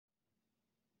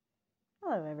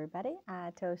Hello everybody,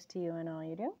 toast to you and all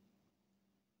you do.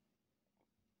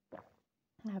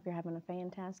 I hope you're having a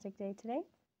fantastic day today.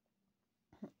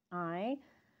 I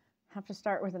have to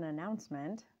start with an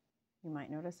announcement. You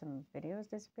might notice some videos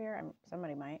disappear.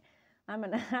 Somebody might. I'm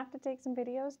going to have to take some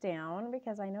videos down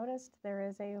because I noticed there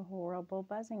is a horrible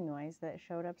buzzing noise that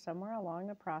showed up somewhere along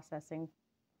the processing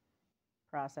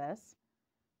process.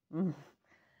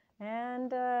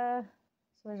 And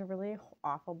so there's a really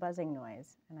awful buzzing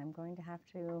noise, and I'm going to have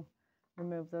to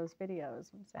remove those videos.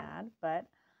 I'm sad, but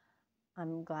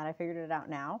I'm glad I figured it out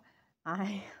now.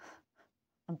 I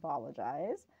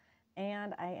apologize.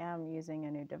 And I am using a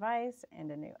new device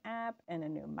and a new app and a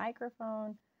new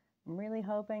microphone. I'm really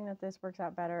hoping that this works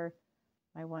out better.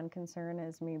 My one concern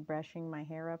is me brushing my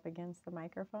hair up against the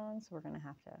microphone, so we're going to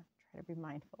have to try to be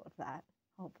mindful of that.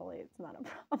 Hopefully it's not a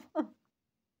problem.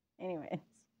 Anyways,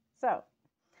 so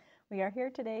we are here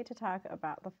today to talk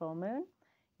about the full moon.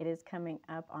 It is coming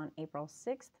up on April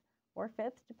 6th or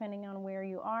 5th, depending on where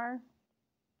you are.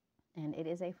 And it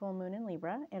is a full moon in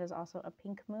Libra. It is also a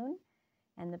pink moon.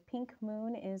 And the pink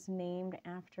moon is named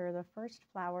after the first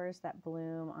flowers that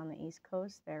bloom on the East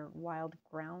Coast. They're wild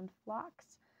ground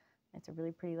phlox. It's a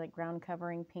really pretty, like, ground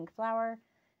covering pink flower.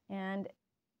 And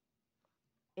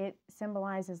it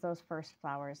symbolizes those first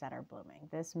flowers that are blooming.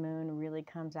 This moon really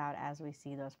comes out as we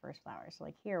see those first flowers. So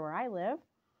like here where I live,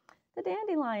 the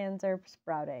dandelions are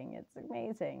sprouting. It's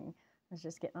amazing. I was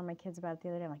just getting on my kids about it the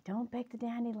other day. I'm like, don't pick the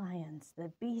dandelions. The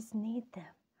bees need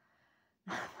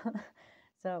them.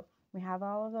 So we have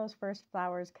all of those first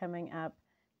flowers coming up.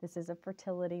 This is a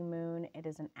fertility moon. It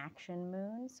is an action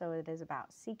moon. So it is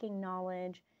about seeking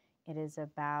knowledge. It is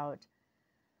about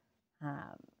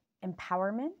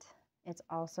empowerment. It's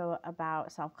also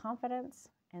about self-confidence.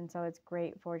 And so it's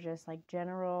great for just like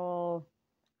general,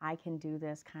 I can do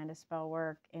this kind of spell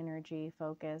work, energy,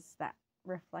 focus, that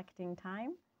reflecting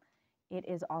time. It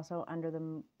is also under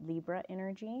the Libra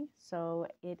energy. So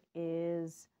it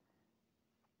is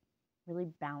really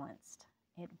balanced.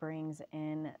 It brings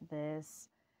in this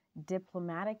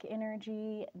diplomatic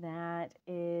energy that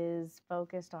is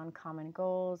focused on common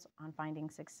goals, on finding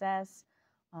success,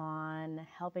 on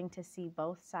helping to see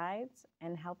both sides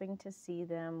and helping to see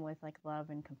them with like love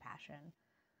and compassion.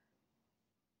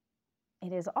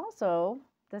 It is also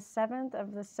the 7th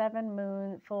of the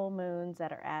 7 full moons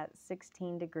that are at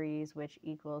 16 degrees, which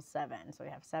equals 7. So we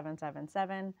have 7, 7,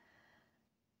 7.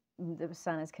 The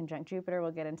sun is conjunct Jupiter.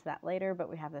 We'll get into that later, but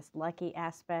we have this lucky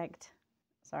aspect.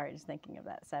 Sorry, just thinking of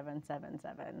that 7, 7,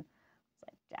 7. It's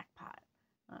like jackpot.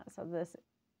 So this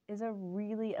is a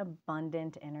really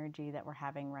abundant energy that we're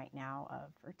having right now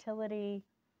of fertility,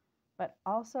 but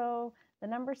also the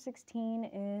number 16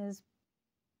 is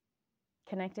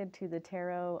connected to the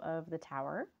tarot of the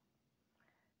Tower.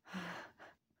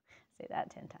 Say that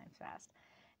 10 times fast.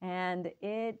 And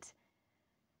it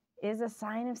is a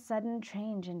sign of sudden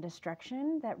change and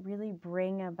destruction that really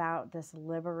bring about this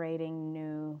liberating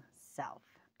new self.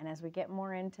 And as we get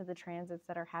more into the transits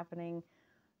that are happening,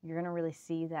 you're going to really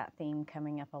see that theme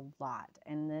coming up a lot.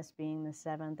 And this being the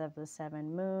 7th of the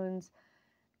 7 moons,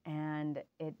 and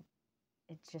it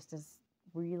just is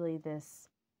really this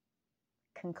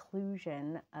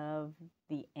conclusion of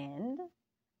the end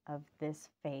of this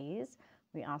phase.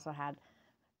 We also had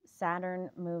Saturn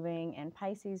moving and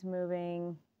Pisces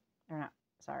moving, or not,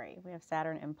 sorry, we have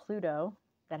Saturn and Pluto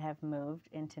that have moved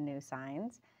into new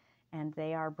signs, and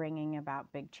they are bringing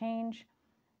about big change.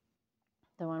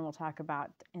 The one we'll talk about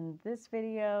in this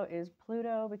video is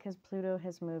Pluto, because Pluto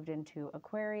has moved into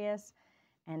Aquarius,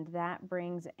 and that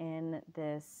brings in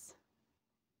this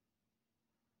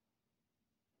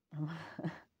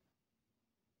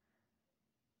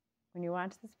when you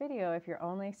watch this video, if you're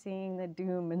only seeing the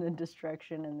doom and the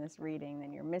destruction in this reading,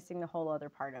 then you're missing the whole other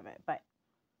part of it. But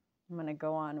I'm going to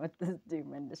go on with this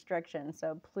doom and destruction.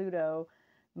 So Pluto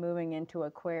moving into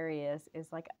Aquarius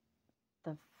is like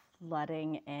the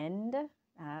flooding end.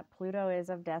 Pluto is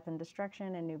of death and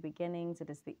destruction and new beginnings. It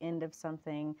is the end of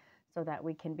something so that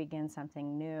we can begin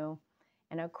something new.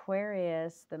 And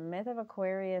Aquarius, the myth of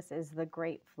Aquarius is the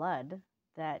great flood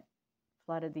that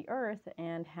flooded the earth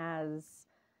and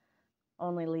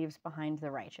only leaves behind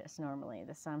the righteous normally,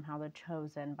 somehow the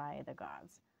chosen by the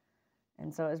gods.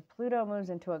 And so as Pluto moves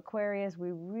into Aquarius,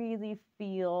 we really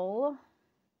feel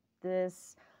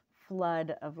this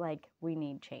flood of like, we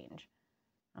need change.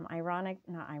 Not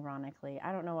ironically,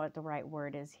 I don't know what the right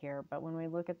word is here, but when we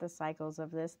look at the cycles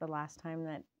of this, the last time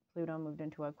that Pluto moved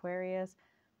into Aquarius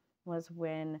was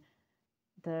when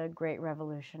the Great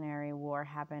Revolutionary War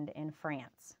happened in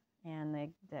France, and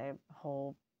the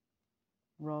whole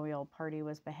royal party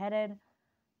was beheaded.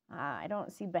 I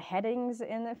don't see beheadings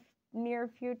in the near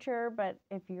future, but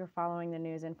if you're following the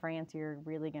news in France, you're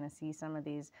really going to see some of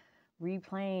these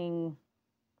replaying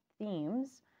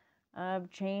themes of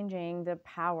changing the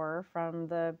power from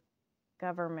the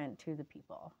government to the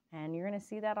people. And you're going to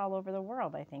see that all over the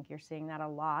world. I think you're seeing that a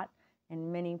lot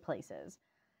in many places.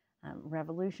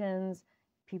 Revolutions,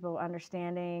 people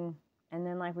understanding, and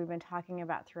then like we've been talking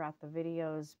about throughout the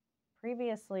videos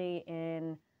previously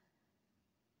in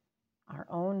our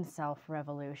own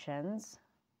self-revolutions,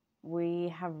 we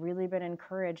have really been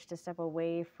encouraged to step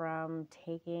away from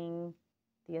taking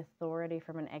the authority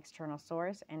from an external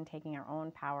source and taking our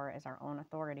own power as our own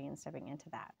authority and stepping into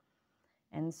that.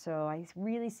 And so I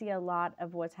really see a lot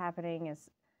of what's happening is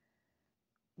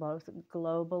both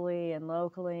globally and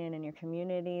locally and in your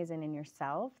communities and in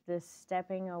yourself, this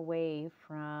stepping away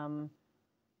from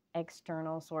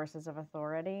external sources of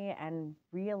authority and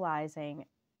realizing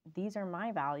these are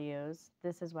my values,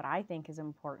 this is what I think is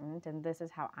important, and this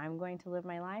is how I'm going to live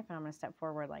my life, and I'm going to step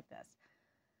forward like this.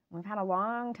 We've had a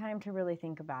long time to really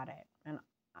think about it, and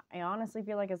I honestly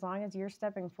feel like as long as you're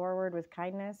stepping forward with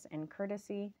kindness and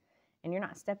courtesy, and you're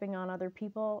not stepping on other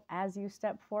people as you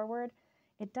step forward,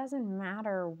 it doesn't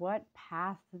matter what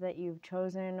path that you've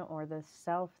chosen or the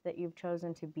self that you've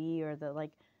chosen to be, or the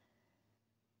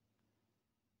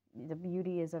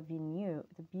beauty is in you.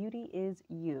 The beauty is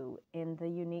you in the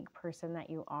unique person that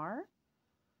you are.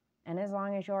 And as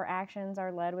long as your actions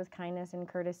are led with kindness and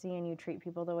courtesy and you treat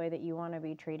people the way that you want to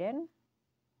be treated,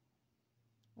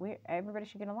 everybody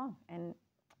should get along. And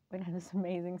we have this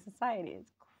amazing society.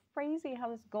 It's crazy how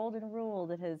this golden rule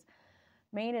that has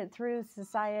made it through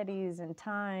societies and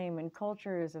time and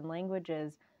cultures and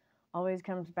languages always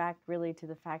comes back really to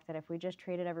the fact that if we just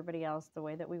treated everybody else the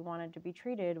way that we wanted to be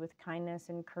treated, with kindness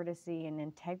and courtesy and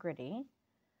integrity,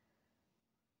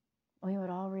 we would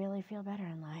all really feel better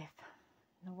in life.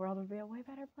 The world would be a way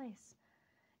better place.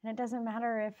 And it doesn't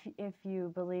matter if you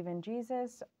believe in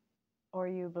Jesus, or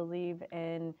you believe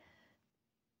in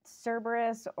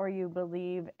Cerberus, or you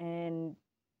believe in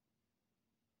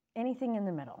anything in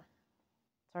the middle.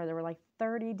 Sorry, there were like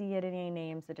 30 deity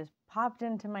names that just popped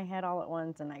into my head all at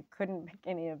once, and I couldn't pick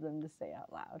any of them to say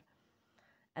out loud.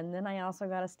 And then I also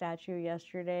got a statue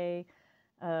yesterday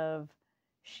of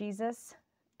Jesus,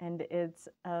 and it's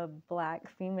a black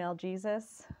female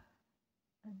Jesus.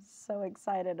 I'm so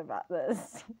excited about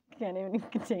this. Can't even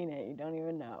contain it. You don't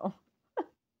even know.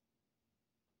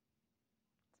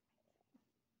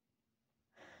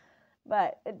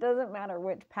 But it doesn't matter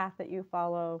which path that you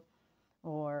follow,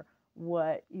 or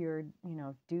what you're,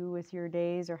 do with your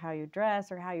days, or how you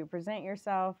dress, or how you present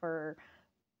yourself, or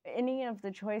any of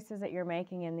the choices that you're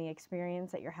making in the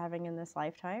experience that you're having in this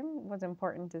lifetime. What's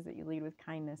important is that you lead with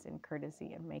kindness and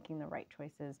courtesy and making the right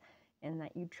choices, and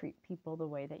that you treat people the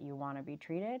way that you want to be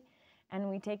treated. And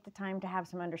we take the time to have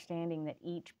some understanding that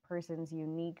each person's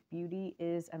unique beauty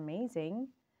is amazing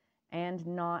and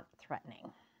not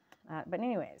threatening. But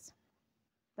anyways,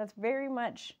 that's very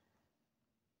much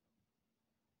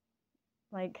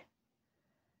like,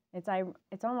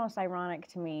 it's almost ironic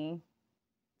to me.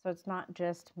 So it's not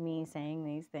just me saying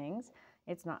these things.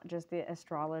 It's not just the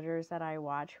astrologers that I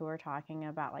watch who are talking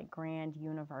about like grand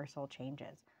universal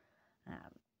changes.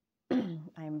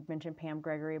 I mentioned Pam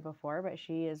Gregory before, but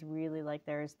she is really like,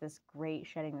 there's this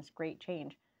shedding this great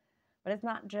change. But it's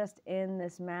not just in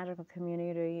this magical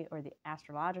community or the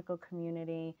astrological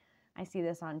community. I see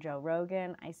this on Joe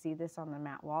Rogan. I see this on the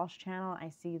Matt Walsh channel. I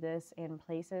see this in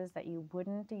places that you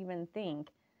wouldn't even think,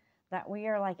 that we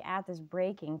are like at this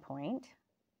breaking point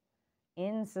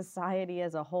in society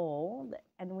as a whole,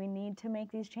 and we need to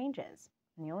make these changes.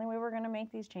 And the only way we're going to make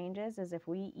these changes is if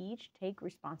we each take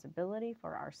responsibility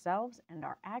for ourselves and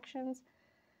our actions,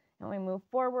 and we move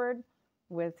forward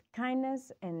with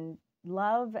kindness and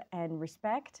love and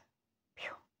respect.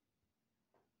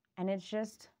 And it's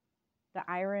just, the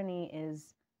irony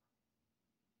is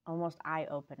almost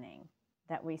eye-opening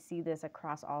that we see this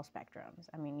across all spectrums.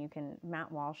 I mean,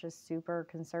 Matt Walsh is super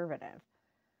conservative.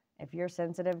 If you're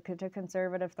sensitive to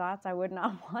conservative thoughts, I would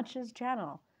not watch his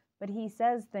channel. But he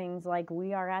says things like,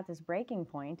 we are at this breaking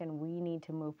point and we need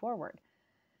to move forward.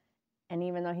 And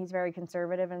even though he's very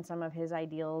conservative and some of his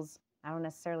ideals I don't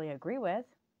necessarily agree with,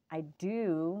 I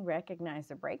do recognize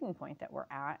the breaking point that we're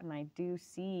at, and I do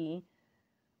see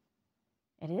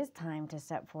it is time to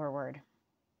step forward.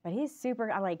 But he's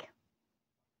super,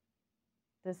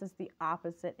 this is the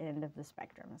opposite end of the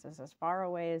spectrum. This is as far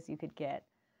away as you could get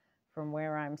from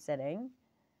where I'm sitting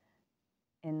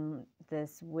in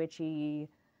this witchy,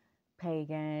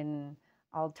 pagan,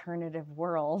 alternative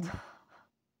world.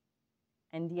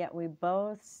 And yet we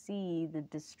both see the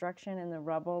destruction and the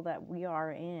rubble that we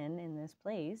are in this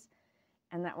place,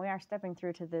 and that we are stepping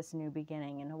through to this new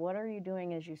beginning. And what are you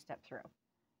doing as you step through?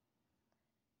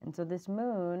 And so this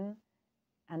moon,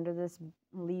 under this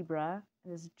Libra,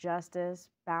 this justice,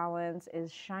 balance,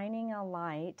 is shining a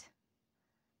light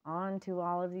onto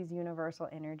all of these universal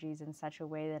energies in such a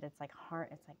way that it's like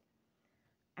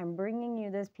I'm bringing you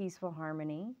this peaceful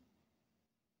harmony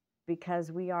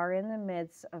because we are in the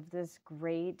midst of this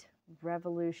great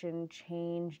revolution,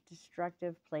 change,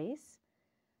 destructive place,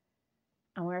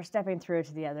 and we're stepping through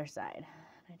to the other side.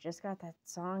 I just got that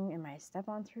song, Am I Step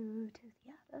On Through to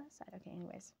the Other Side? Okay,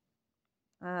 anyways.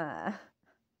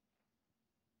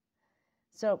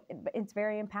 So it's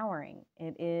very empowering.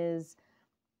 It is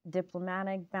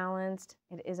diplomatic, balanced.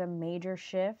 It is a major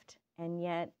shift, and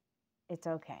yet it's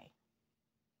okay.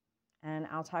 And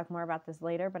I'll talk more about this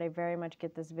later, but I very much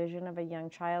get this vision of a young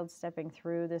child stepping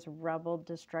through this rubble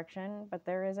destruction, but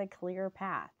there is a clear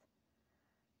path.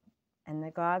 And the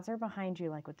gods are behind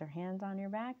you, like with their hands on your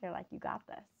back. They're like, you got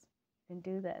this. You can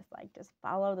do this. Like, just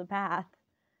follow the path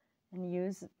and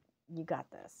you got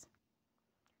this.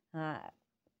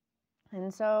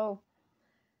 And so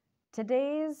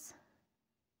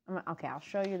I'll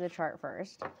show you the chart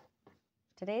first.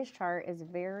 Today's chart is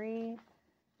very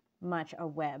much a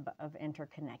web of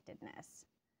interconnectedness.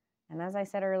 And as I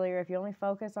said earlier, if you only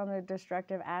focus on the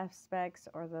destructive aspects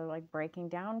or the like breaking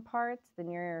down parts, then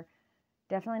you're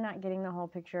definitely not getting the whole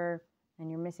picture, and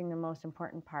you're missing the most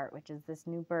important part, which is this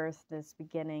new birth, this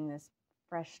beginning, this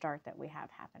fresh start that we have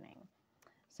happening.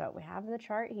 So we have the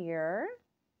chart here.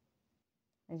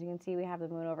 As you can see, we have the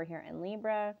moon over here in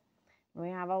Libra. We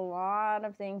have a lot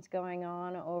of things going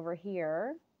on over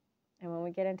here. And when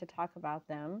we get into talk about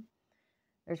them,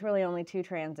 there's really only 2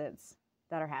 transits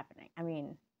that are happening. I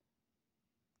mean,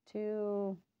 I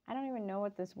don't even know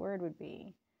what this word would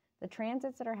be. The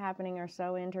transits that are happening are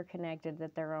so interconnected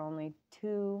that there are only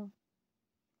two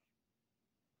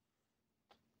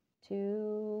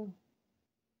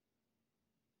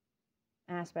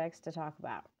aspects to talk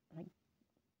about.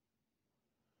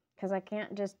 Because I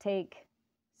can't just take,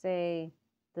 say,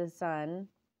 the sun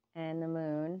and the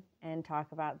moon and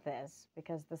talk about this,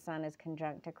 because the sun is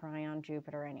conjunct to Chiron,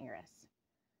 Jupiter, and Eris.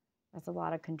 That's a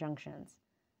lot of conjunctions.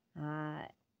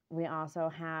 We also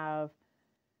have,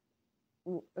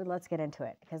 let's get into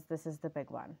it, because this is the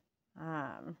big one.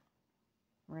 We're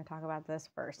going to talk about this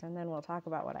first, and then we'll talk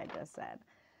about what I just said.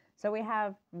 So we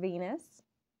have Venus.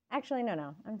 Actually,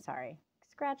 no, I'm sorry.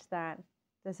 Scratch that.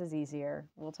 This is easier.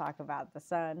 We'll talk about the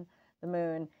sun, the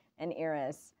moon, and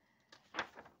Eris,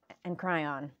 and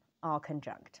Chiron all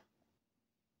conjunct.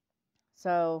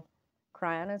 So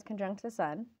Chiron is conjunct to the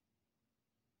sun,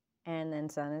 and then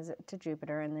sun is to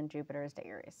Jupiter, and then Jupiter is to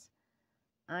Eris.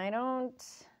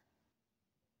 Let's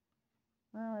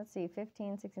see,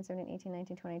 15, 16, 17, 18,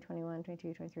 19, 20, 21,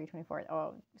 22, 23, 24.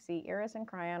 Oh, see, Eris and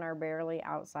Chiron are barely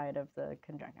outside of the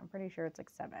conjunct. I'm pretty sure it's like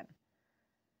 7.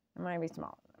 It might be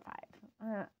smaller than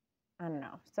 5. I don't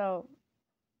know. So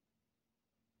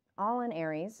all in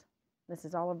Aries, this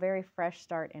is all a very fresh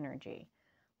start energy.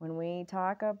 When we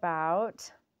talk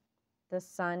about the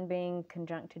sun being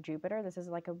conjunct to Jupiter, this is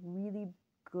like a really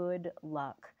good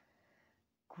luck,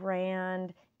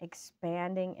 grand,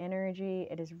 expanding energy.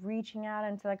 It is reaching out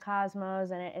into the cosmos,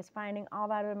 and it is finding all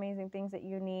that amazing things that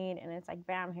you need. And it's like,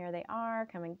 bam, here they are.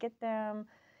 Come and get them.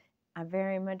 I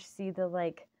very much see the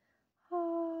like,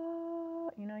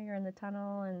 oh, you're in the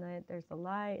tunnel, and there's the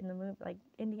light and the moon, like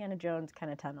Indiana Jones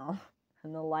kind of tunnel.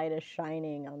 And the light is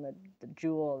shining on the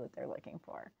jewel that they're looking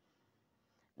for.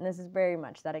 And this is very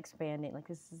much that expanding, like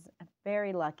this is a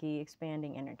very lucky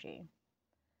expanding energy.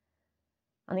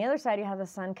 On the other side, you have the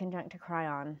sun conjunct to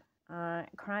Chiron.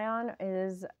 Chiron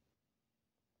is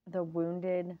the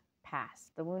wounded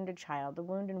past, the wounded child, the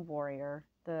wounded warrior,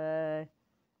 the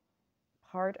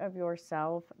part of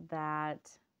yourself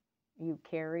that you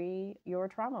carry your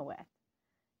trauma with.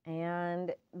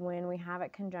 And when we have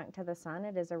it conjunct to the sun,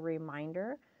 it is a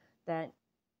reminder that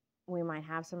we might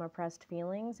have some oppressed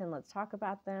feelings, and let's talk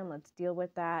about them. Let's deal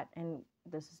with that, and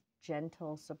this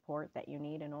gentle support that you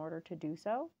need in order to do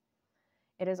so.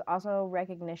 It is also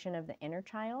recognition of the inner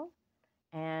child,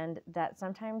 and that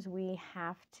sometimes we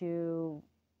have to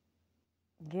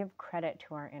give credit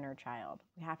to our inner child.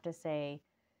 We have to say,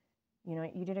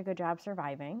 you did a good job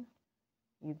surviving.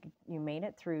 You made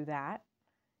it through that.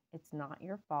 It's not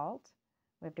your fault.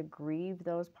 We have to grieve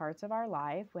those parts of our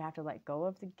life. We have to let go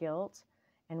of the guilt,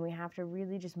 and we have to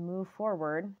really just move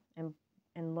forward and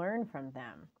learn from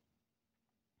them.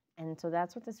 And so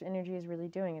that's what this energy is really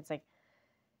doing. It's like,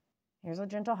 here's a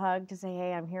gentle hug to say,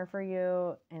 hey, I'm here for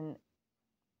you. And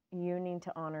you need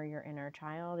to honor your inner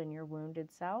child and your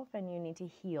wounded self, and you need to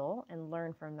heal and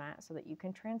learn from that so that you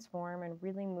can transform and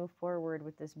really move forward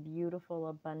with this beautiful,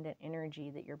 abundant energy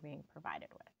that you're being provided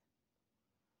with.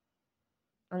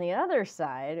 On the other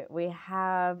side, we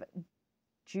have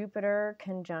Jupiter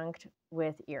conjunct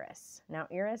with Eris. Now,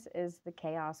 Eris is the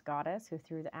chaos goddess who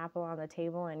threw the apple on the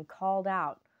table and called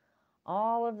out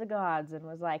all of the gods and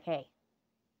was like, hey,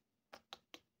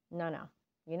 no,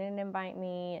 you didn't invite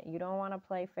me. You don't want to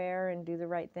play fair and do the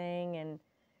right thing and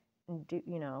do,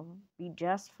 be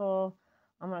justful.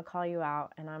 I'm going to call you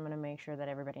out, and I'm going to make sure that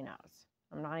everybody knows.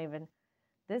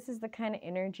 This is the kind of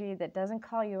energy that doesn't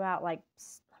call you out like,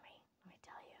 let me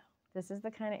tell you. This is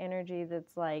the kind of energy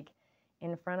that's like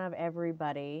in front of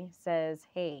everybody says,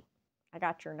 hey, I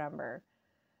got your number,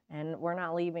 and we're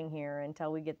not leaving here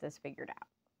until we get this figured out.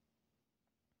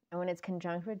 And when it's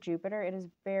conjunct with Jupiter, it is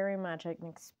very much like an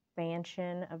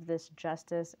expansion of this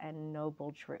justice and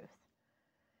noble truth.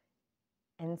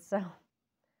 And so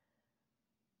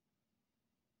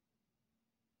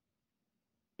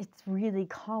it's really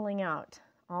calling out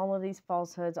all of these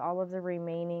falsehoods, all of the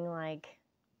remaining, like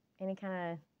any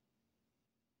kind of,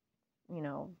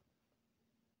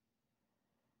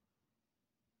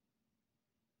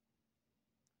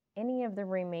 any of the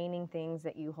remaining things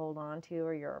that you hold on to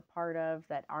or you're a part of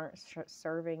that aren't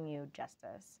serving you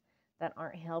justice, that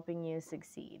aren't helping you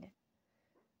succeed.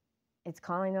 It's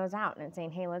calling those out and it's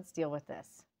saying, hey, let's deal with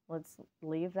this. Let's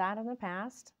leave that in the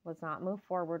past. Let's not move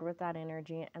forward with that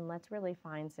energy, and let's really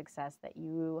find success that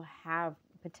you have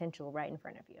potential right in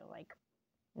front of you. Like,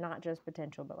 not just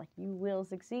potential, but like you will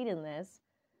succeed in this.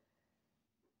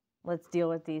 Let's deal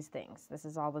with these things. This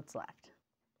is all that's left.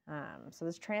 So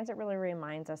this transit really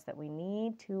reminds us that we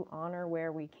need to honor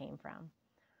where we came from.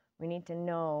 We need to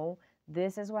know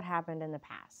this is what happened in the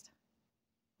past.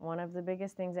 One of the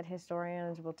biggest things that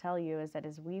historians will tell you is that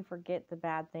as we forget the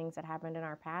bad things that happened in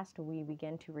our past, we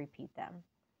begin to repeat them.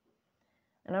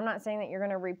 And I'm not saying that you're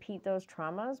going to repeat those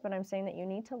traumas, but I'm saying that you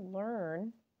need to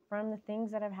learn from the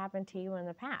things that have happened to you in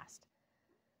the past.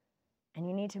 And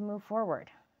you need to move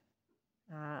forward.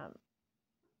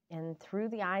 And through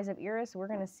the eyes of Eris, we're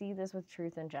going to see this with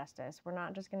truth and justice. We're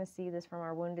not just going to see this from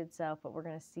our wounded self, but we're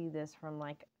going to see this from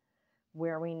like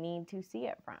where we need to see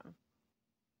it from.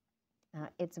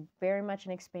 It's very much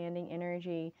an expanding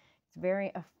energy. It's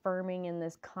very affirming in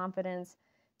this confidence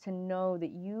to know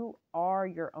that you are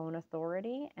your own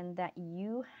authority and that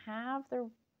you have the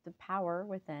power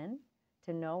within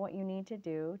to know what you need to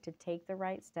do, to take the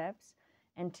right steps,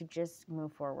 and to just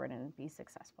move forward and be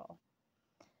successful.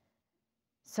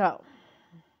 So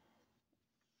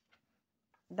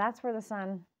that's where the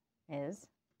sun is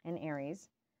in Aries.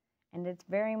 And it's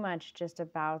very much just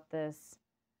about this,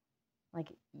 like,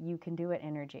 you can do it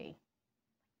energy.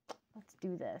 Let's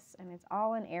do this. And it's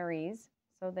all in Aries.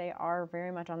 So they are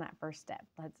very much on that first step.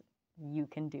 You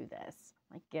can do this.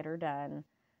 Like, get her done.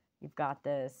 You've got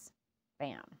this.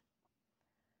 Bam.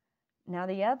 Now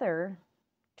the other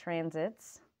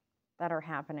transits that are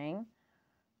happening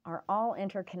are all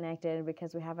interconnected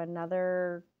because we have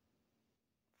another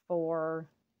 4,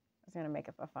 I was going to make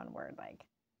up a fun word, like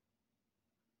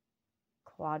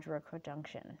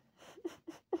quadriconjunction.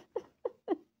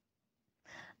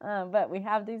 But we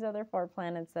have these other 4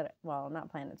 planets that, well, not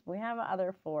planets, we have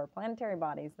other 4 planetary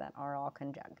bodies that are all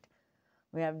conjunct.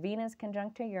 We have Venus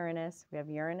conjunct to Uranus, we have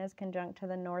Uranus conjunct to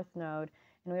the North Node,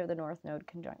 and we have the North Node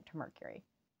conjunct to Mercury.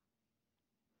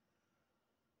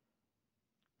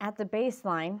 At the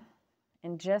baseline,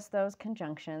 in just those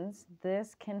conjunctions,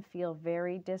 this can feel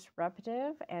very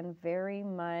disruptive and very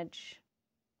much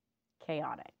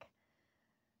chaotic.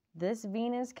 This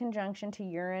Venus conjunction to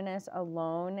Uranus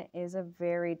alone is a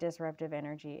very disruptive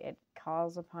energy. It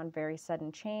calls upon very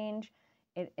sudden change.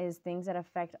 It is things that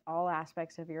affect all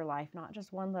aspects of your life, not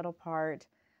just one little part.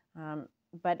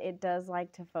 But it does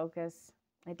like to focus,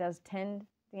 the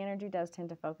energy does tend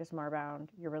to focus more around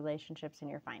your relationships and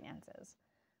your finances,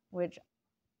 which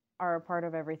are a part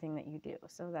of everything that you do.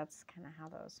 So that's kind of how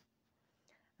those,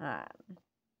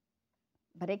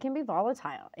 but it can be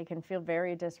volatile. It can feel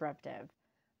very disruptive.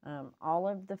 All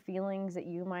of the feelings that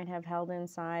you might have held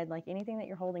inside, like anything that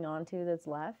you're holding on to that's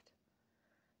left,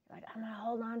 like, I'm going to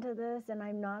hold on to this and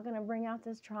I'm not going to bring out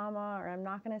this trauma, or I'm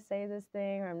not going to say this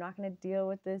thing, or I'm not going to deal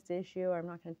with this issue, or I'm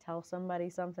not going to tell somebody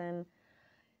something.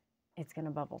 It's going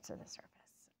to bubble to the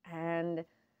surface. And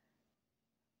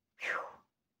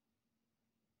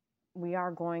we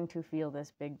are going to feel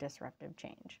this big disruptive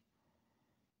change.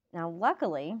 Now,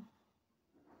 luckily,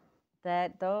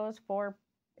 that those 4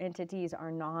 entities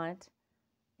are not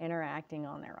interacting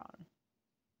on their own,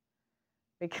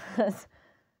 because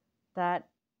that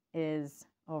is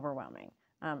overwhelming.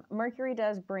 Mercury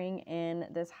does bring in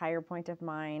this higher point of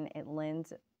mind. It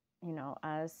lends,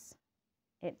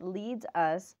 it leads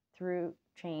us through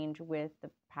change with the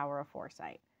power of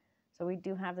foresight. So we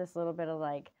do have this little bit of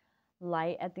like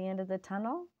light at the end of the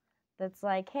tunnel that's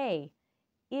like, hey,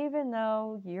 even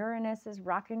though Uranus is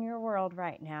rocking your world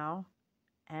right now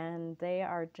and they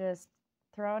are just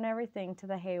throwing everything to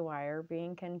the haywire,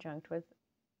 being conjunct with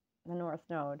the North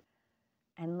Node,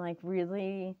 and like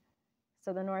really,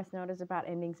 so the North Node is about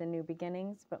endings and new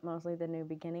beginnings, but mostly the new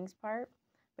beginnings part.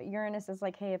 But Uranus is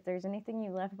like, hey, if there's anything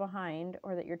you left behind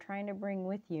or that you're trying to bring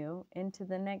with you into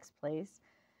the next place,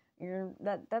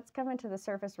 that's coming to the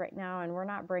surface right now, and we're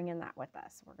not bringing that with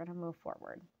us. We're going to move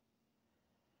forward.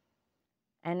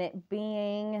 And it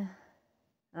being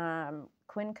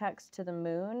quincunx to the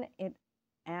moon, it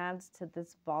adds to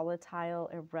this volatile,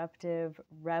 eruptive,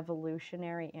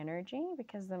 revolutionary energy,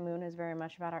 because the moon is very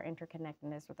much about our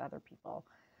interconnectedness with other people.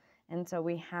 And so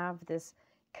we have this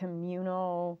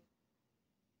communal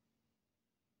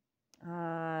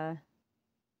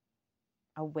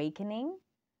awakening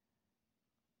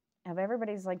of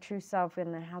everybody's like true self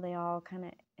and how they all kind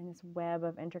of in this web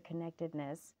of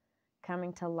interconnectedness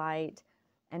coming to light.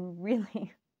 And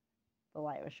really, the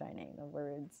light was shining, the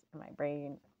words in my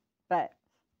brain, but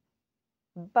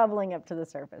bubbling up to the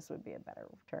surface would be a better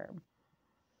term.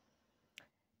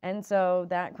 And so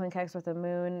that quincunx with the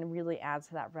moon really adds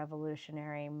to that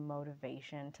revolutionary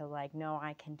motivation to like, no,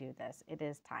 I can do this. It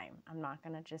is time. I'm not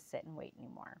going to just sit and wait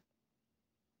anymore.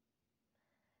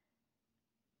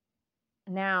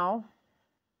 Now,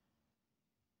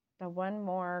 the one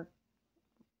more,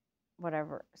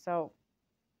 whatever. So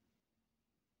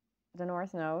the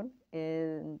North Node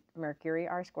is Mercury,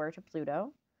 our square to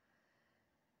Pluto,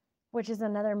 which is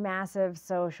another massive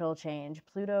social change.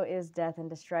 Pluto is death and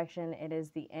destruction. It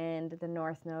is the end. The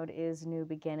North Node is new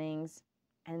beginnings.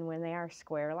 And when they are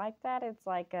square like that, it's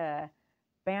like a,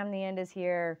 bam, the end is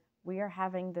here. We are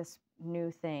having this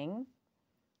new thing.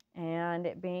 And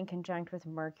it being conjunct with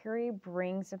Mercury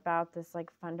brings about this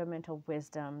like fundamental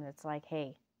wisdom that's like,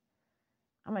 hey,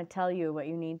 I'm going to tell you what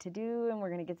you need to do, and we're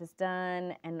going to get this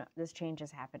done, and this change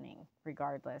is happening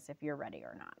regardless if you're ready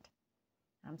or not.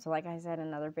 So like I said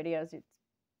in other videos,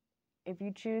 if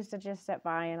you choose to just step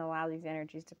by and allow these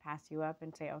energies to pass you up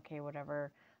and say, okay,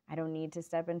 whatever, I don't need to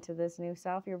step into this new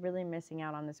self, you're really missing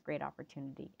out on this great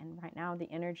opportunity. And right now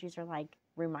the energies are like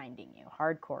reminding you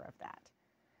hardcore of that.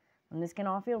 And this can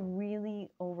all feel really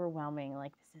overwhelming,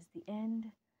 like this is the end.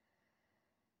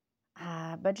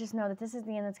 But just know that this is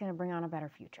the end that's going to bring on a better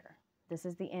future. This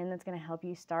is the end that's going to help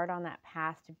you start on that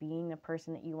path to being the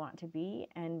person that you want to be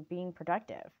and being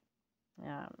productive.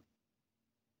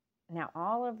 Now,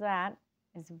 all of that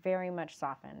is very much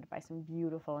softened by some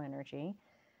beautiful energy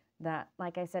that,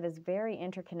 like I said, is very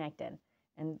interconnected.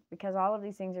 And because all of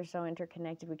these things are so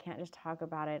interconnected, we can't just talk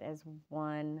about it as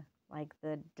one, like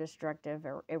the destructive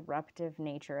or eruptive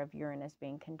nature of Uranus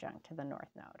being conjunct to the North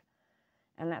Node.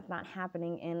 And that's not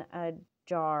happening in a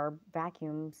jar,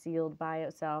 vacuum sealed by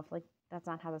itself. Like, that's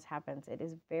not how this happens. It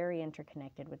is very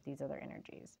interconnected with these other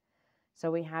energies. So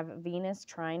we have Venus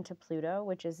trine to Pluto,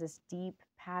 which is this deep,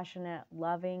 passionate,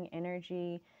 loving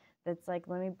energy that's like,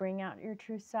 let me bring out your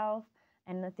true self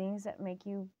and the things that make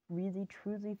you really,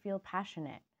 truly feel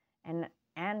passionate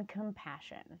and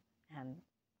compassion and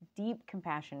deep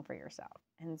compassion for yourself.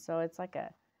 And so it's like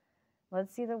a,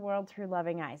 let's see the world through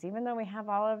loving eyes. Even though we have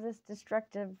all of this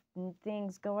destructive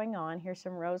things going on, here's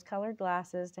some rose-colored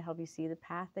glasses to help you see the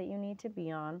path that you need to be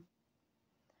on.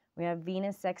 We have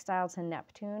Venus sextile to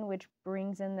Neptune, which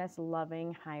brings in this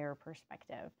loving, higher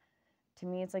perspective. To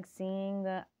me, it's like seeing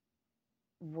the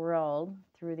world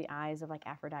through the eyes of like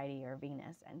Aphrodite or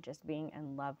Venus and just being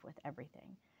in love with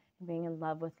everything and being in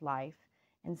love with life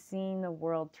and seeing the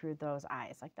world through those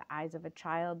eyes, like the eyes of a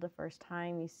child the first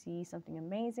time you see something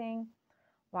amazing,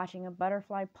 watching a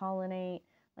butterfly pollinate,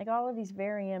 like all of these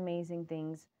very amazing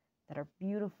things that are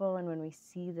beautiful. And when we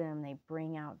see them, they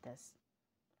bring out this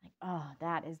like, oh,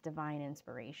 that is divine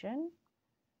inspiration.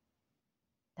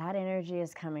 That energy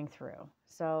is coming through.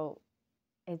 So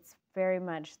it's very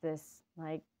much this,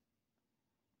 like,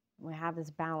 we have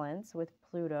this balance with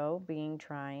Pluto being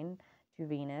trine to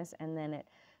Venus, and then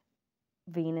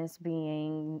Venus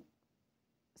being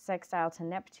sextile to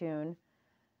Neptune.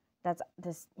 That's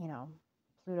this,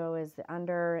 Pluto is the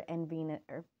under and Venus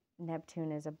or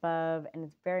Neptune is above, and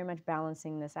it's very much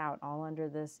balancing this out, all under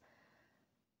this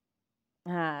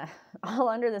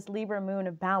Libra moon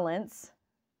of balance.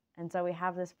 And so we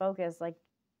have this focus, like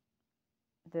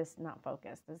this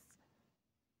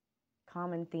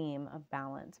common theme of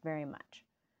balance very much.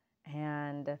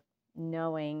 And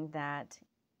knowing that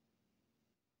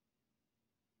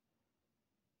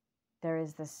there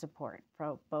is this support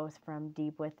both from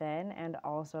deep within and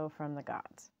also from the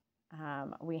gods.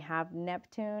 We have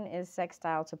Neptune is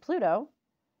sextile to Pluto,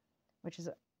 which is,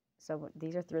 so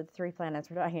these are the three planets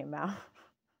we're talking about.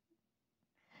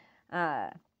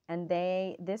 And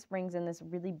this brings in this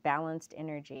really balanced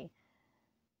energy.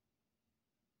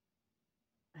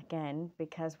 Again,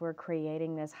 because we're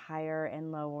creating this higher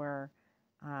and lower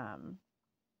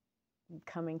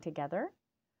coming together.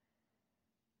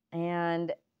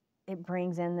 And it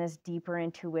brings in this deeper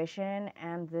intuition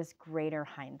and this greater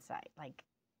hindsight, like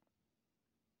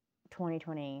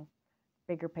 2020,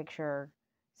 bigger picture.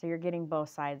 So you're getting both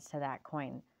sides to that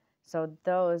coin. So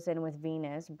those, and with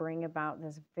Venus, bring about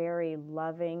this very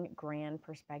loving, grand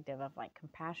perspective of like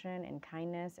compassion and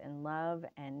kindness and love,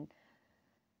 and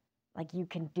like you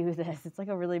can do this. It's like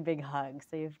a really big hug.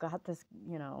 So you've got this,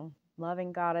 you know,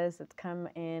 loving goddess that's come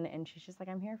in, and she's just like,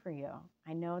 I'm here for you.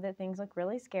 I know that things look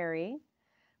really scary,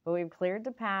 but we've cleared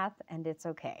the path and it's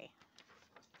okay.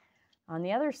 On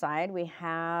the other side, we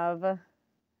have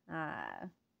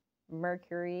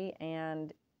Mercury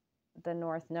and the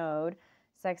North Node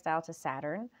sextile to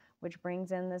Saturn, which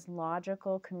brings in this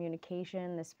logical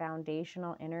communication, this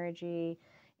foundational energy.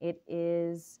 It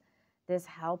is this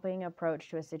helping approach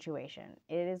to a situation.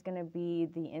 It is going to be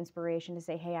the inspiration to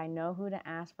say, hey, I know who to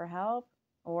ask for help,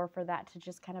 or for that to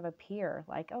just kind of appear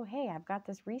like, oh, hey, I've got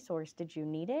this resource. Did you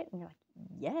need it? And you're like,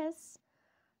 yes,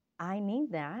 I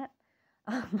need that.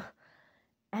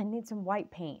 I need some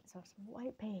white paint. So some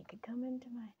white paint could come into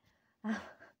my...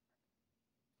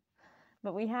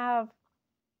 But we have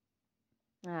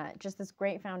just this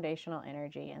great foundational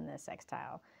energy in this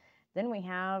sextile. Then we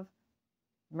have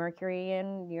Mercury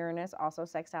and Uranus also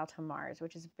sextile to Mars,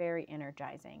 which is very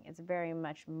energizing. It's very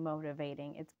much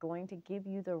motivating. It's going to give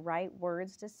you the right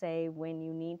words to say when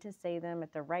you need to say them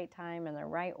at the right time in the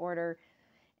right order,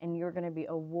 and you're going to be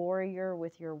a warrior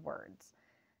with your words.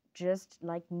 Just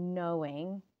like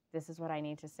knowing, this is what I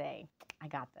need to say. I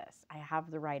got this. I have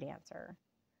the right answer.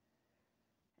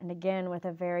 And again, with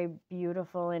a very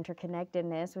beautiful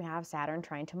interconnectedness, we have Saturn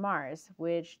trine to Mars,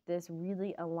 which this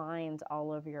really aligns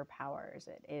all of your powers.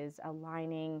 It is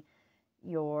aligning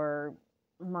your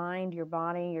mind, your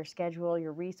body, your schedule,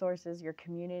 your resources, your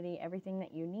community, everything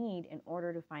that you need in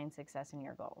order to find success in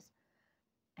your goals.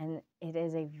 And it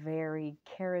is a very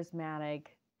charismatic,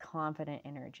 confident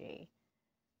energy.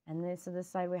 And this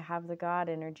side, we have the God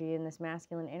energy and this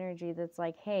masculine energy that's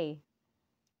like, hey,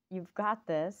 you've got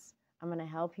this. I'm going to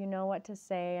help you know what to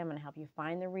say. I'm going to help you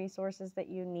find the resources that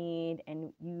you need,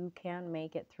 and you can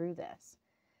make it through this.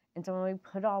 And so when we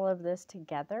put all of this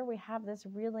together, we have this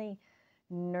really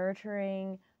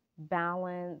nurturing,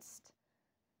 balanced,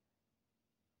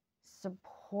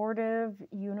 supportive,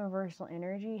 universal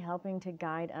energy helping to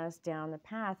guide us down the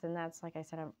path. And that's, like I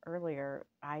said earlier,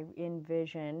 I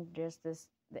envision just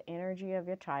the energy of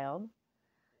your child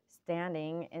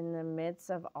standing in the midst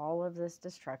of all of this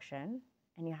destruction.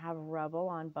 And you have rubble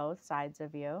on both sides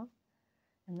of you.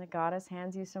 And the goddess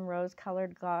hands you some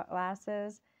rose-colored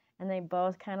glasses, and they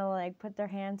both kind of like put their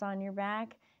hands on your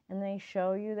back, and they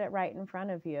show you that right in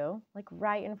front of you, like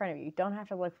right in front of you. You don't have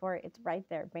to look for it. It's right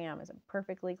there. Bam. It's a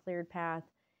perfectly cleared path.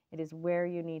 It is where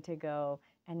you need to go.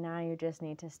 And now you just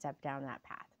need to step down that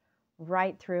path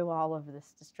right through all of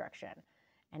this destruction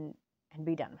and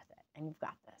be done with it. And you've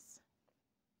got this.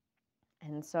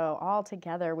 And so all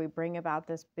together, we bring about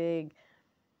this big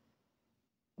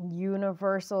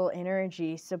universal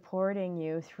energy supporting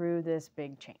you through this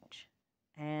big change.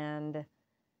 And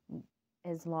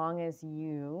as long as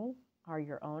you are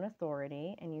your own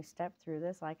authority and you step through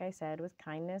this, like I said, with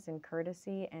kindness and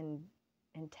courtesy and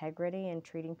integrity and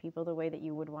treating people the way that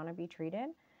you would want to be treated,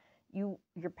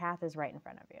 your path is right in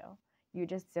front of you. You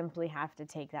just simply have to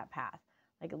take that path.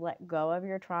 Like, let go of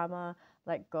your trauma,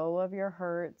 let go of your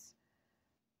hurts.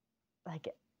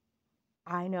 Like,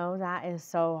 I know that is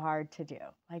so hard to do.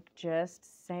 Like,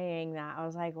 just saying that, I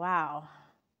was like, wow,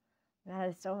 that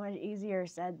is so much easier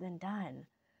said than done.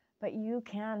 But you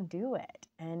can do it,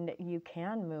 and you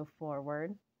can move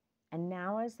forward. And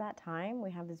now is that time.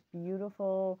 We have this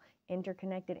beautiful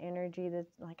interconnected energy that,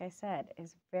 like I said,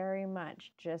 is very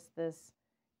much just this,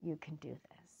 you can do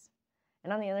this.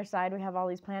 And on the other side, we have all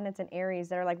these planets in Aries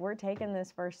that are like, we're taking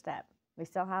this first step. We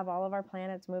still have all of our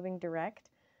planets moving direct.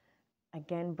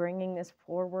 Again, bringing this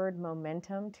forward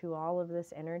momentum to all of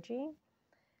this energy.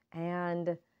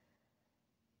 And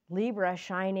Libra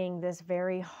shining this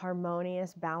very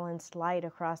harmonious, balanced light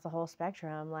across the whole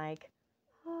spectrum. Like,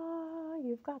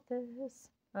 you've got this.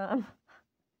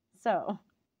 So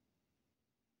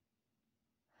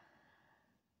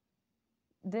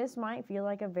this might feel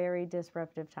like a very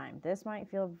disruptive time. This might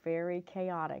feel very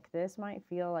chaotic. This might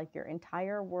feel like your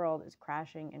entire world is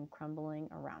crashing and crumbling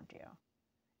around you.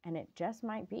 And it just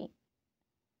might be.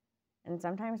 And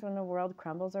sometimes when the world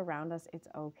crumbles around us, it's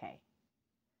okay.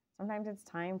 Sometimes it's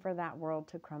time for that world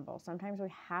to crumble. Sometimes we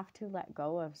have to let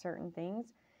go of certain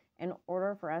things in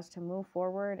order for us to move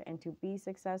forward and to be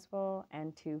successful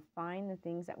and to find the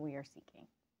things that we are seeking.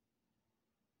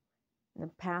 The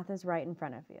path is right in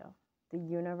front of you. The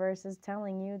universe is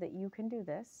telling you that you can do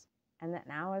this and that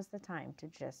now is the time to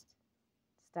just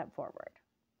step forward.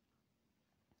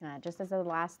 Just as the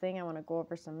last thing, I want to go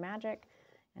over some magic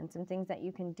and some things that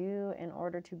you can do in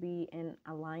order to be in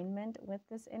alignment with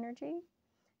this energy.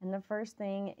 And the first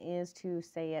thing is to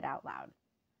say it out loud.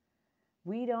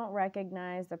 We don't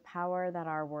recognize the power that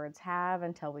our words have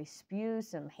until we spew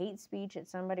some hate speech at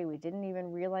somebody we didn't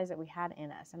even realize that we had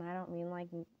in us. And I don't mean like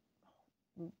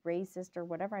racist or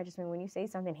whatever. I just mean when you say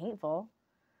something hateful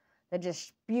that just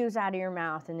spews out of your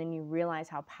mouth and then you realize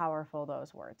how powerful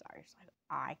those words are. You're just like,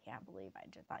 I can't believe I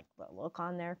just, like, the look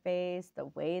on their face, the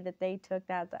way that they took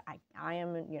that, I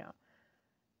am,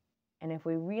 And if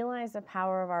we realize the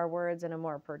power of our words in a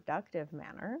more productive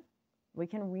manner, we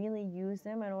can really use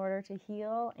them in order to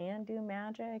heal and do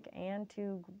magic and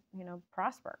to,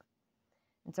 prosper.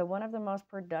 And so one of the most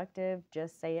productive,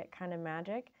 just say it kind of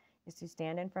magic is to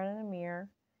stand in front of the mirror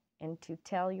and to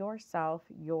tell yourself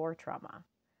your trauma.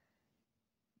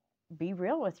 Be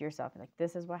real with yourself. Like,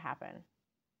 this is what happened.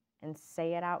 And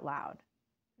say it out loud.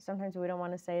 Sometimes we don't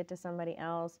want to say it to somebody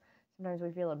else. Sometimes we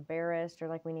feel embarrassed or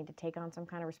like we need to take on some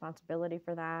kind of responsibility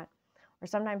for that. Or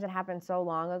sometimes it happened so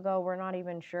long ago, we're not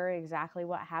even sure exactly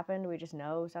what happened. We just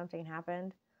know something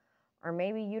happened. Or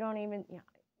maybe you don't even,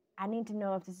 I need to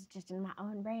know if this is just in my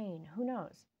own brain. Who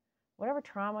knows? Whatever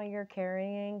trauma you're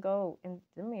carrying, go in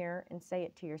the mirror and say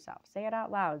it to yourself. Say it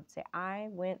out loud. Say, I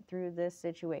went through this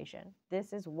situation.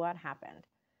 This is what happened.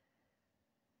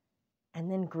 And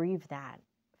then grieve that.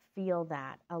 Feel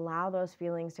that. Allow those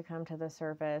feelings to come to the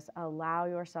surface. Allow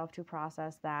yourself to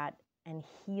process that and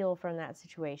heal from that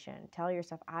situation. Tell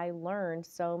yourself, I learned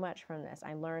so much from this.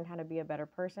 I learned how to be a better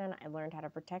person. I learned how to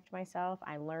protect myself.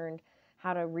 I learned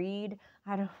how to read.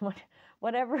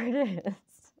 Whatever it is.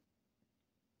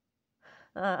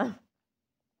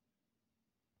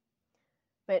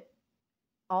 But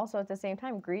also at the same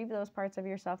time, grieve those parts of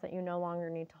yourself that you no longer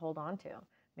need to hold on to.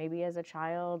 Maybe as a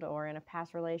child or in a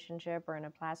past relationship or in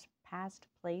a past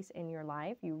place in your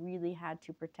life, you really had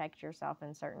to protect yourself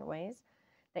in certain ways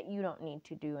that you don't need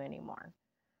to do anymore.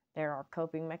 There are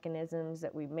coping mechanisms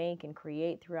that we make and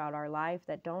create throughout our life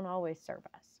that don't always serve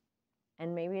us.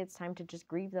 And maybe it's time to just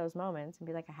grieve those moments and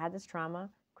be like, I had this trauma,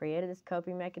 created this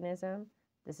coping mechanism.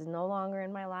 This is no longer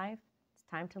in my life. It's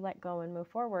time to let go and move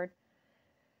forward.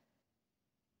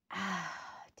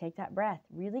 Take that breath.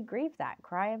 Really grieve that.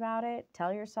 Cry about it.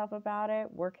 Tell yourself about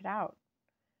it. Work it out.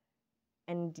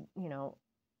 And,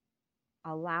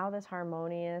 allow this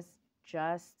harmonious,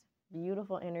 just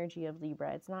beautiful energy of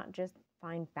Libra. It's not just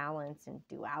find balance and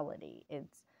duality.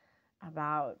 It's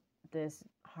about this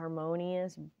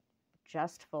harmonious,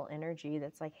 justful energy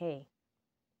that's like, hey,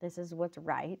 this is what's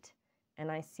right.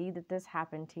 And I see that this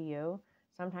happened to you.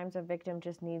 Sometimes a victim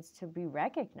just needs to be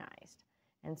recognized.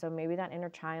 And so maybe that inner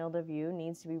child of you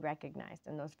needs to be recognized.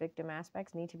 And those victim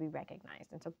aspects need to be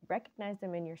recognized. And so recognize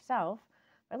them in yourself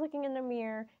by looking in the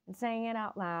mirror and saying it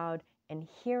out loud and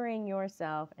hearing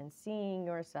yourself and seeing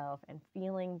yourself and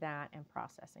feeling that and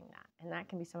processing that. And that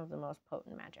can be some of the most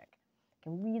potent magic. It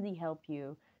can really help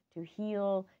you to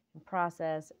heal and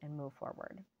process and move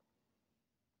forward.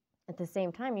 At the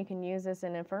same time, you can use this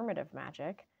in affirmative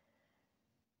magic.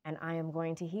 And I am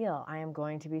going to heal. I am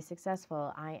going to be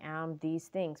successful. I am these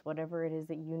things. Whatever it is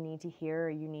that you need to hear or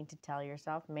you need to tell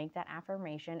yourself, make that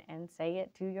affirmation and say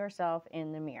it to yourself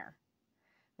in the mirror.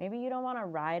 Maybe you don't want to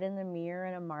write in the mirror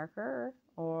in a marker,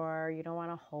 or you don't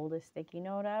want to hold a sticky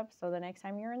note up. So the next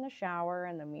time you're in the shower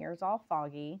and the mirror's all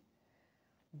foggy,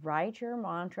 write your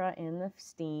mantra in the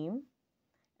steam.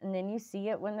 And then you see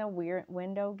it when the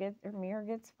mirror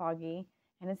gets foggy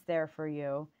and it's there for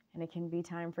you. And it can be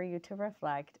time for you to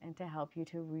reflect and to help you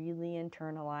to really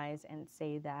internalize and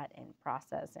say that and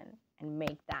process and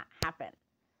make that happen.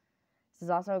 This is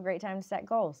also a great time to set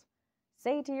goals.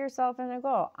 Say to yourself in a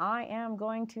goal, I am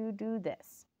going to do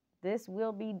this. This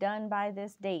will be done by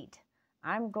this date.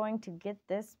 I'm going to get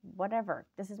this, whatever.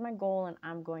 This is my goal and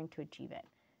I'm going to achieve it.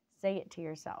 Say it to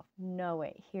yourself. Know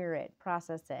it, hear it,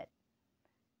 process it.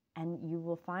 And you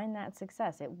will find that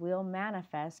success. It will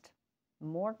manifest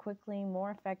more quickly,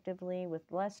 more effectively, with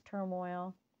less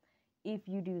turmoil, if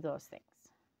you do those things.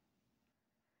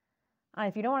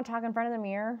 If you don't want to talk in front of the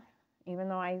mirror, even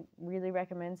though I really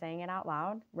recommend saying it out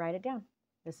loud, write it down.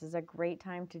 This is a great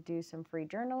time to do some free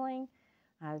journaling.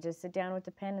 Just sit down with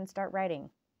the pen and start writing.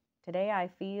 Today I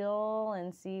feel,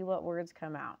 and see what words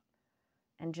come out.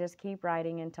 And just keep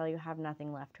writing until you have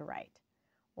nothing left to write.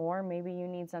 Or maybe you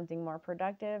need something more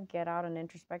productive. Get out an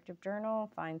introspective journal,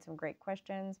 find some great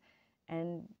questions,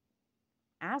 and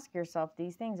ask yourself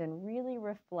these things and really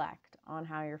reflect on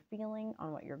how you're feeling,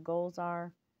 on what your goals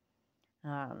are.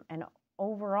 And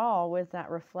overall, with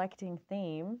that reflecting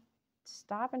theme,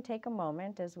 stop and take a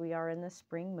moment as we are in the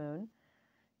spring moon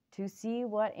to see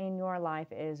what in your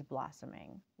life is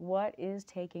blossoming, what is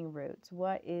taking roots,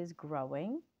 what is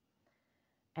growing,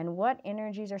 and what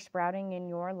energies are sprouting in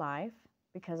your life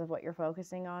because of what you're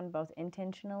focusing on, both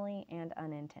intentionally and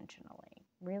unintentionally.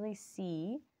 Really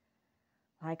see,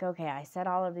 like, okay, I set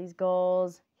all of these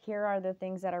goals. Here are the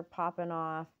things that are popping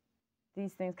off.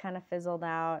 These things kind of fizzled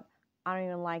out. I don't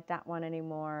even like that one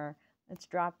anymore. Let's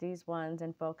drop these ones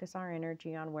and focus our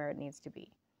energy on where it needs to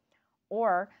be.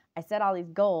 Or I set all these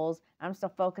goals. I'm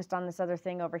still focused on this other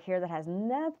thing over here that has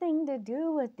nothing to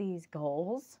do with these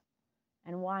goals.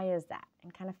 And why is that?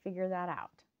 And kind of figure that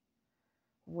out.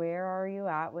 Where are you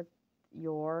at with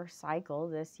your cycle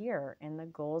this year and the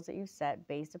goals that you set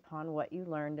based upon what you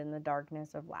learned in the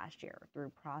darkness of last year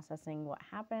through processing what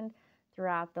happened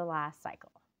throughout the last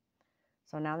cycle?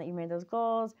 So now that you made those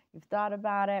goals, you've thought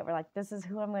about it, we're like, this is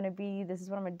who I'm going to be, this is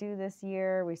what I'm going to do this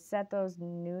year. We set those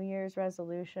New Year's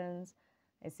resolutions.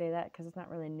 I say that because it's not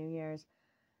really New Year's.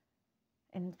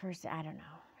 And first, I don't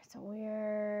know, it's a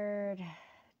weird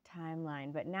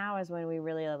timeline. But now is when we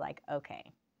really are like,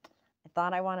 okay, I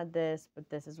thought I wanted this, but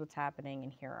this is what's happening,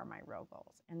 and here are my real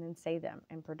goals. And then say them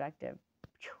in productive,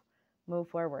 move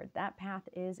forward. That path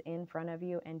is in front of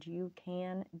you, and you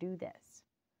can do this.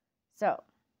 So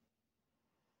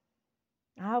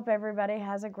I hope everybody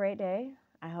has a great day.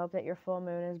 I hope that your full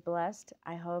moon is blessed.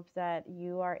 I hope that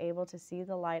you are able to see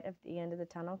the light at the end of the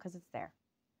tunnel, because it's there.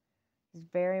 It's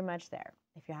very much there.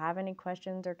 If you have any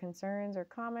questions or concerns or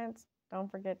comments, don't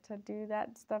forget to do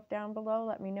that stuff down below.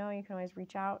 Let me know. You can always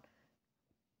reach out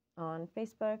on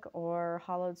Facebook or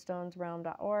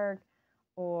hollowedstonesrealm.org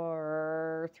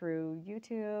or through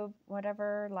YouTube,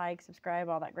 whatever, like, subscribe,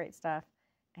 all that great stuff.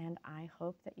 And I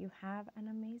hope that you have an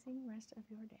amazing rest of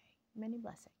your day. Many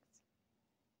blessings.